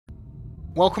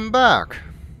Welcome back.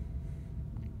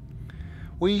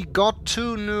 We got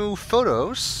 2 new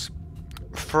photos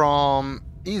from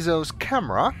Izo's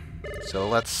camera, so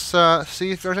let's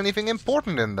see if there's anything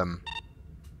important in them.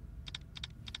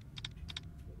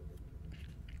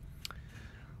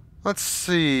 Let's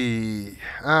see.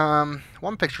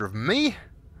 One picture of me,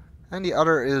 and the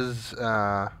other is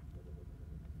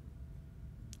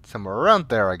somewhere around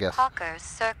there, I guess. Hawker's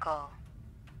Circle.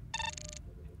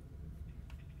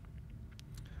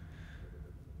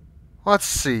 Let's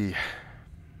see.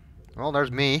 Well,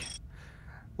 there's me.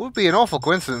 Would be an awful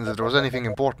coincidence if there was anything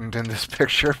important in this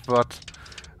picture, but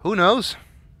who knows?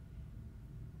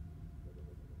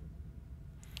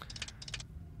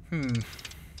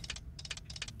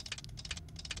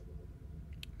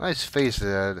 Nice face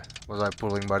was I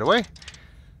pulling, by the way.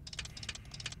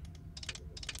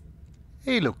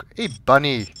 Hey, look, a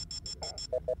bunny.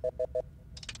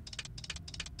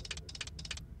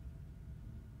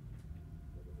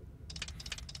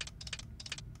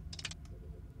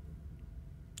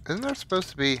 Isn't there supposed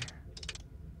to be...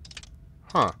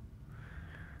 Huh.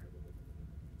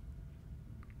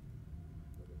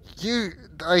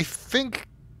 I think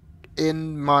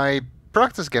in my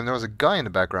practice game there was a guy in the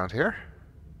background here.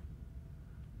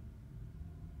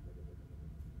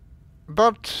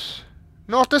 But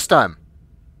not this time.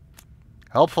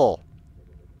 Helpful.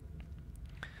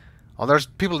 Oh, there's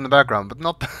people in the background, but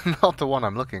not not the one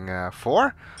I'm looking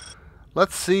for.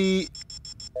 Let's see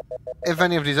if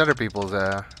any of these other people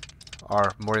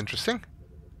are more interesting.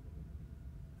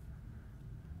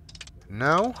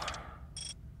 No.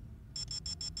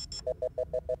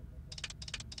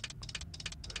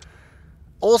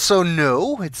 Also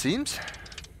no, it seems.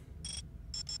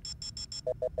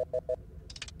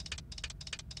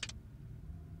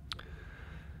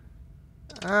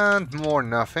 And more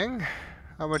nothing.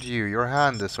 How about you? Your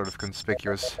hand is sort of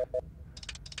conspicuous.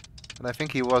 And I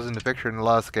think he was in the picture in the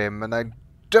last game, and I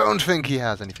don't think he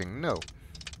has anything. No.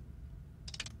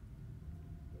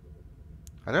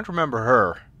 I don't remember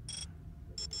her.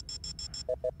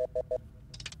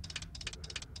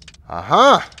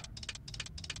 Aha!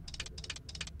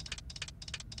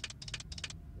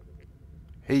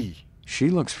 Hey. She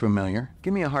looks familiar.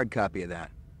 Give me a hard copy of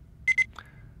that.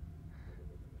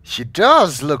 She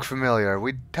does look familiar.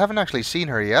 We haven't actually seen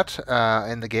her yet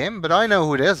in the game, but I know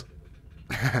who it is.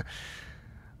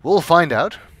 We'll find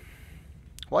out.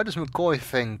 Why does McCoy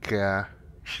think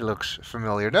she looks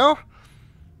familiar? No,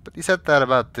 but he said that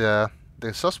about the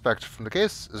suspect from the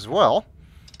case as well.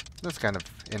 That's kind of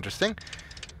interesting.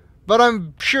 But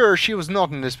I'm sure she was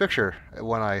not in this picture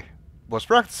when I was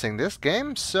practicing this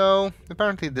game, so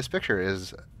apparently this picture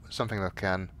is something that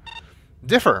can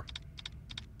differ.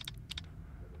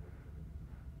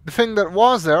 The thing that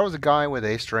was there was a guy with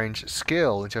a strange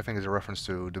skill, which I think is a reference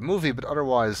to the movie, but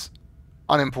otherwise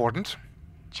unimportant.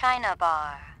 China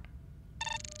Bar.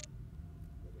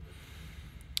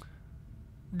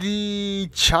 The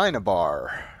China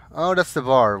Bar. Oh, that's the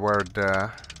bar where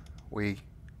we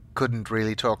couldn't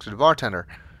really talk to the bartender.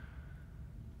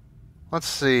 Let's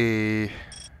see.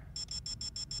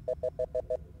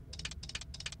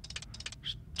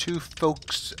 There's 2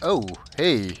 folks. Oh,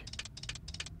 hey.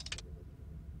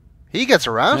 He gets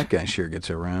around? That guy sure gets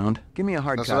around. Give me a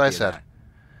hard That's copy what I of said. that.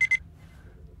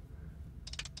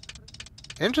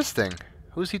 Interesting.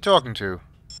 Who's he talking to?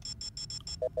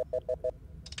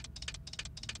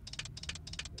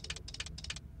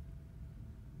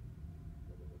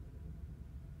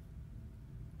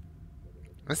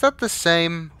 Is that the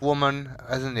same woman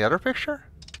as in the other picture?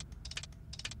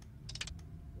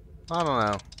 I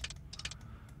don't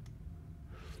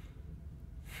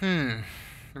know.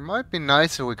 It might be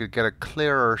nice if we could get a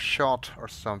clearer shot or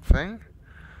something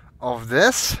of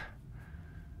this.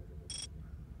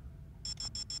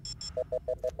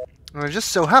 And it just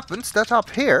so happens that up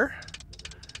here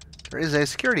there is a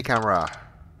security camera.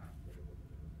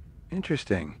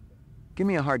 Interesting. Give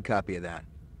me a hard copy of that.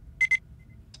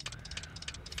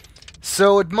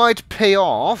 So it might pay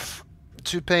off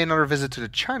to pay another visit to the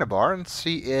China Bar and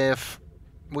see if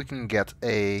we can get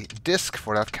a disc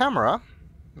for that camera.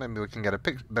 Maybe we can get a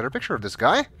better picture of this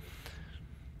guy.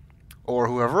 Or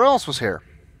whoever else was here.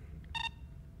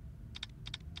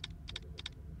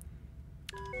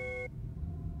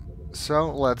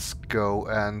 So let's go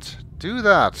and do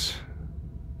that.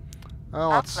 Well,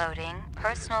 let's Uploading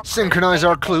personal synchronize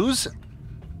our clues.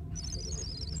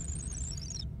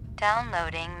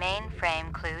 Downloading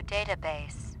mainframe clue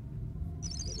database.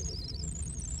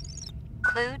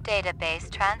 Clue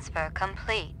database transfer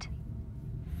complete.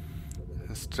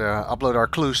 Just upload our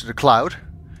clues to the cloud.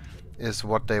 Is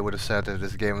what they would have said if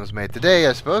this game was made today,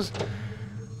 I suppose.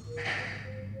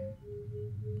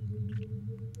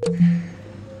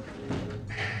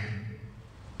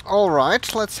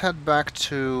 Alright, let's head back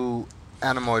to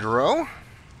Anemoid Row.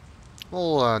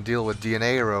 We'll deal with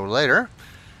DNA Row later.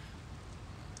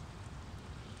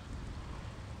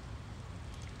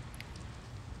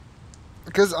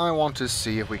 Because I want to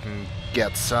see if we can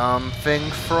get something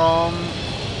from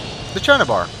the China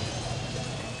bar.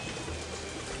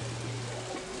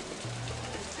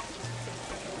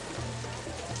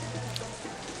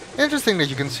 Interesting that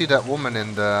you can see that woman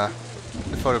in the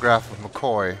photograph of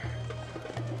McCoy.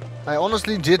 I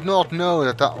honestly did not know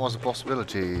that that was a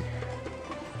possibility.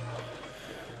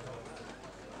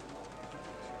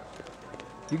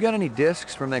 You got any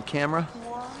discs from that camera?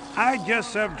 I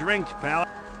just serve drinks, pal.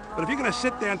 But if you're gonna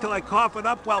sit there until I cough it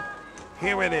up, well,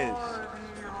 here it is.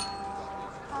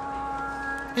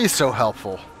 He's so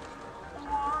helpful.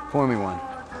 Pour me one.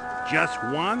 Just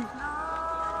one?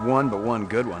 One, but one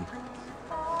good one.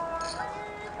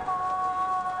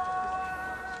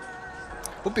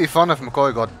 Would be fun if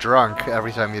McCoy got drunk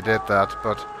every time you did that,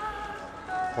 but...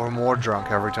 Or more drunk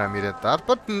every time you did that,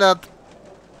 but that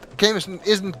game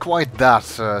isn't quite that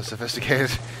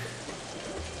sophisticated.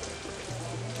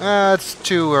 It's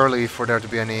too early for there to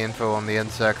be any info on the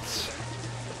insects.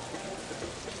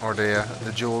 Or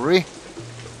the jewelry.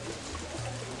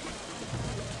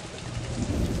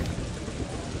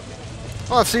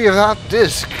 Well, let's see if that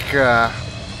disc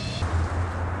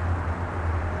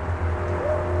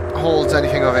holds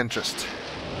anything of interest.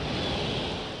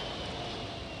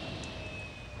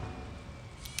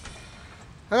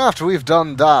 And after we've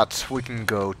done that, we can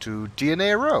go to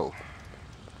DNA Row.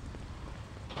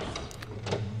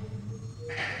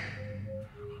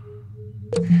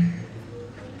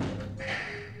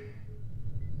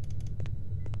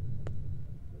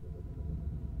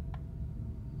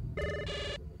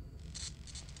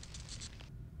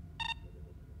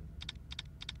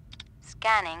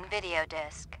 Scanning video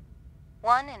disk.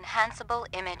 One enhanceable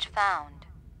image found.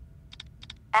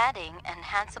 Adding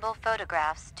enhanceable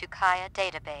photographs to Kaya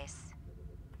database.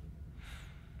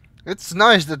 It's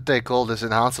nice that they call this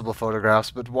enhanceable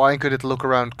photographs, but why could it look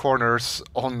around corners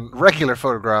on regular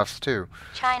photographs too?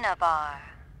 China bar.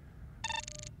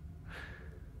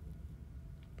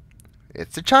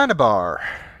 It's a China bar.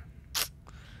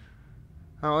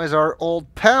 Oh, is our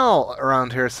old pal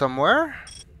around here somewhere?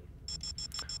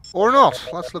 Or not?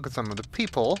 Let's look at some of the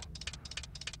people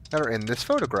that are in this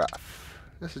photograph.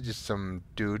 This is just some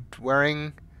dude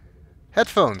wearing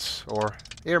headphones or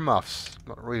earmuffs.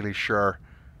 Not really sure.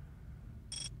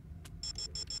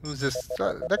 Who's this?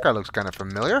 That guy looks kind of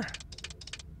familiar.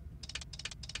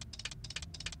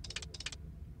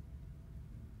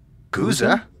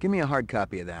 Guza? Give me a hard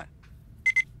copy of that.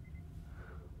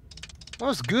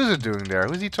 What's Guza doing there?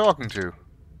 Who's he talking to?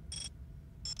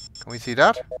 Can we see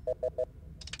that?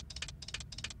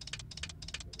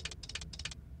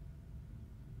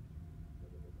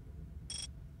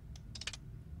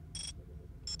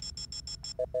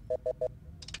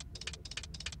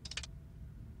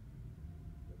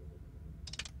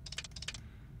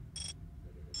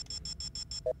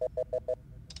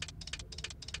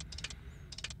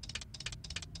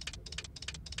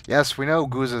 Yes, we know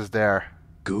Guza's there.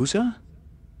 Guza?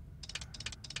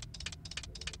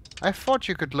 I thought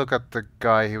you could look at the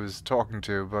guy he was talking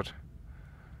to, but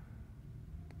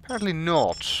apparently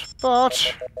not.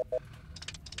 But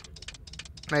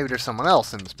maybe there's someone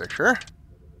else in this picture.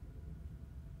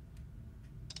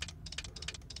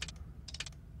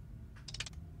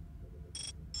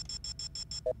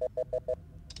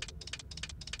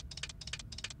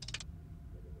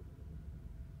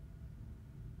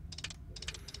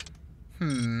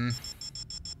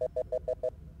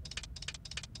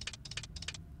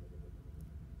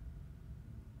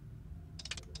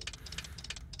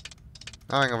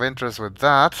 Nothing of interest with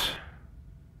that.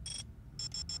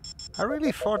 I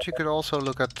really thought you could also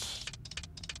look at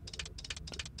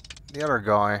the other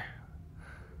guy.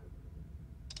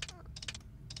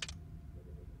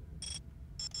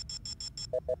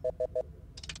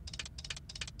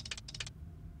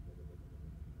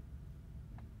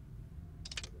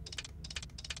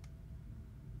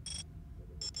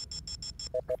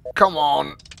 Come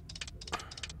on!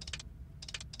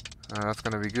 That's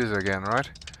gonna be Guza again, right?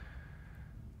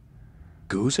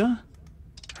 Guza?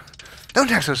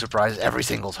 Don't act so surprised every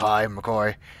single time,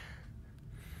 McCoy.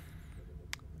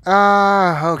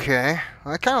 Okay.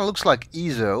 Well, it kind of looks like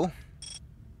Izo.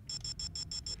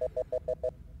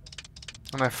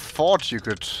 And I thought you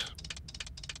could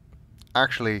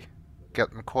actually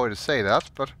get McCoy to say that,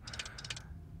 but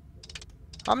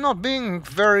I'm not being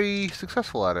very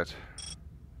successful at it.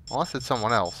 Unless it's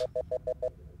someone else.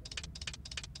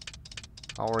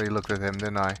 I already looked at him,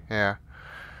 didn't I? Yeah.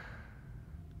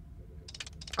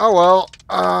 Oh well,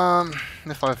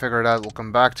 if I figure it out, we'll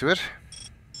come back to it.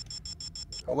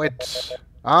 Oh, wait.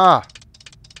 Ah!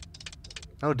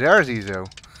 Oh, there's Izo.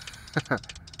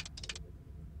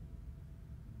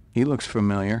 He looks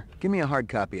familiar. Give me a hard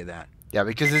copy of that. Yeah,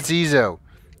 because it's Izo.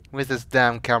 With this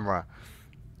damn camera.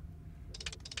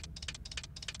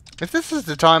 If this is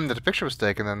the time that the picture was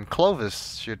taken, then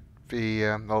Clovis should be,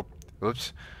 oh,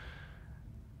 oops.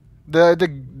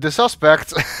 The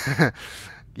suspect,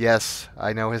 yes,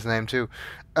 I know his name too,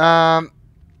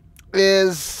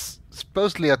 is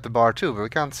supposedly at the bar too, but we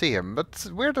can't see him. But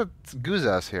it's weird that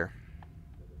Guza's here.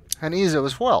 And Izo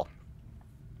as well.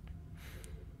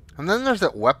 And then there's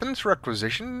that weapons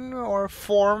requisition or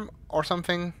form or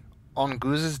something on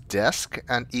Guza's desk,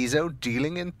 and Izo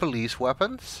dealing in police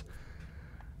weapons.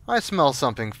 I smell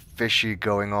something fishy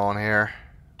going on here.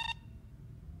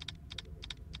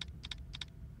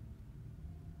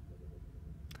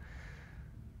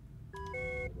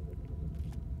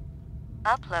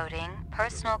 Uploading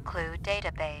personal clue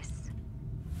database.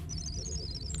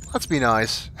 Let's be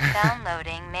nice.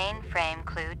 Downloading mainframe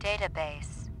clue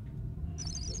database.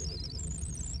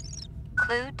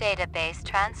 Clue database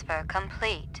transfer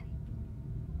complete.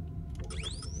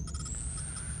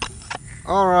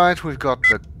 Alright, we've got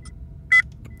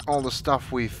all the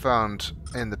stuff we found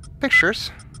in the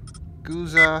pictures.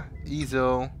 Guza,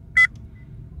 Izo,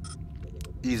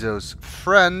 Izo's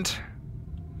friend,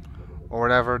 or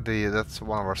whatever, that's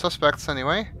one of our suspects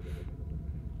anyway.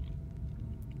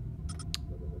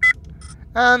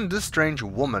 And this strange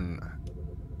woman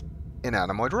in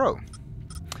Anamoid Row.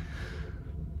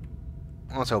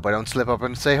 Let's hope I don't slip up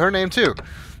and say her name too.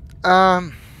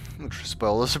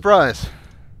 Spoil the surprise.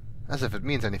 As if it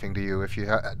means anything to you if you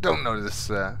don't know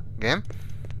this game.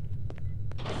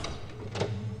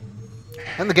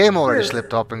 And the game already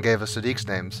slipped up and gave us Sadiq's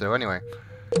name, so anyway.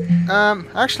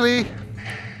 Actually,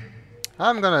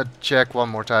 I'm gonna check one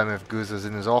more time if Goose is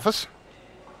in his office.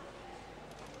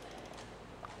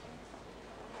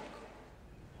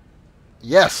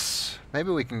 Yes!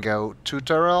 Maybe we can go to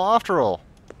Tyrell after all.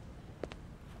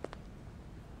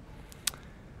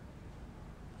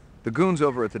 The goons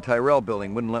over at the Tyrell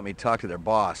building wouldn't let me talk to their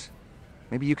boss.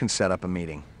 Maybe you can set up a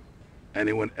meeting.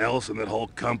 Anyone else in that whole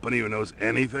company who knows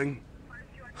anything?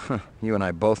 You and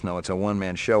I both know it's a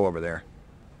one-man show over there.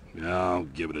 I'll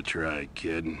give it a try,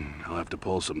 kid. I'll have to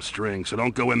pull some strings, so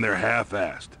don't go in there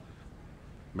half-assed.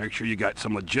 Make sure you got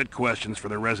some legit questions for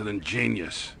the resident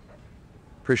genius.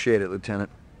 Appreciate it, Lieutenant.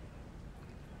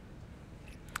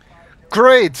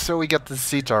 Great! So we get to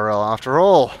see Tyrell after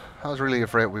all. I was really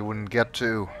afraid we wouldn't get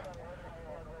to.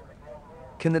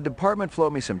 Can the department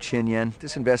float me some chin yen?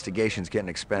 This investigation's getting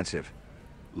expensive.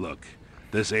 Look,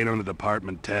 this ain't on the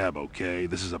department tab, okay?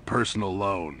 This is a personal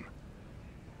loan.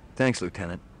 Thanks,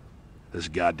 Lieutenant. This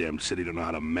goddamn city don't know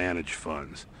how to manage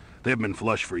funds. They've been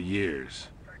flush for years.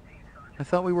 I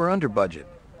thought we were under budget.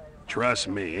 Trust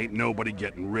me, ain't nobody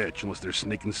getting rich unless they're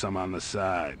sneaking some on the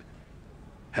side.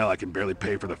 Hell, I can barely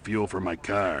pay for the fuel for my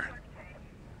car.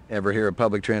 Ever hear of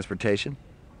public transportation?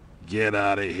 Get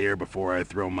out of here before I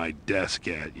throw my desk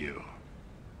at you.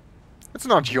 It's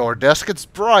not your desk, it's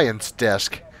Bryant's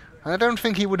desk. I don't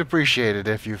think he would appreciate it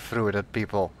if you threw it at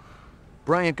people.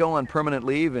 Bryant go on permanent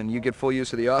leave and you get full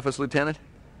use of the office, Lieutenant?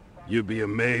 You'd be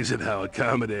amazed at how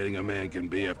accommodating a man can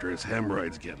be after his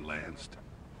hemorrhoids get lanced.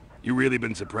 You really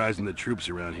been surprising the troops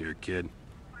around here, kid.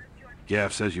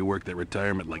 Gaff says you worked that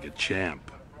retirement like a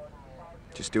champ.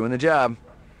 Just doing the job.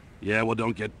 Yeah, well,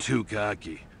 don't get too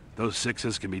cocky. Those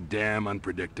sixes can be damn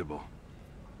unpredictable.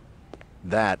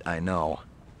 That I know.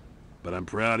 But I'm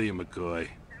proud of you, McCoy.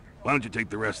 Why don't you take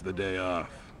the rest of the day off?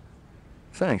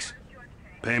 Thanks.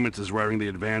 Payments is wiring the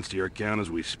advance to your account as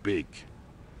we speak.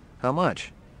 How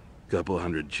much? Couple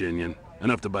hundred chinian.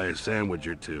 Enough to buy a sandwich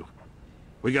or two.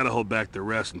 We gotta hold back the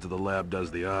rest until the lab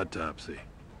does the autopsy.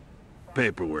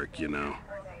 Paperwork, you know.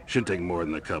 Shouldn't take more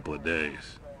than a couple of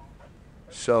days.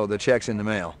 So, the check's in the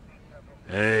mail.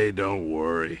 Hey, don't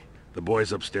worry. The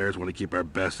boys upstairs want to keep our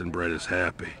best and brightest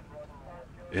happy.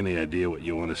 Any idea what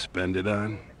you want to spend it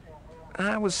on?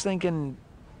 I was thinking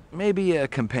maybe a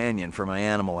companion for my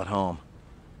animal at home.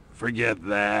 Forget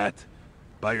that.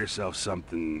 Buy yourself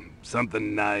something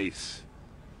nice.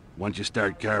 Once you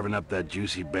start carving up that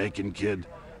juicy bacon, kid,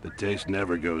 the taste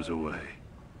never goes away.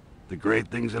 The great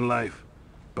things in life,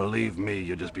 believe me,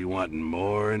 you'll just be wanting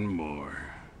more and more.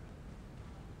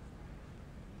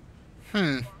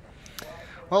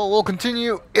 Well, we'll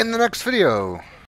continue in the next video.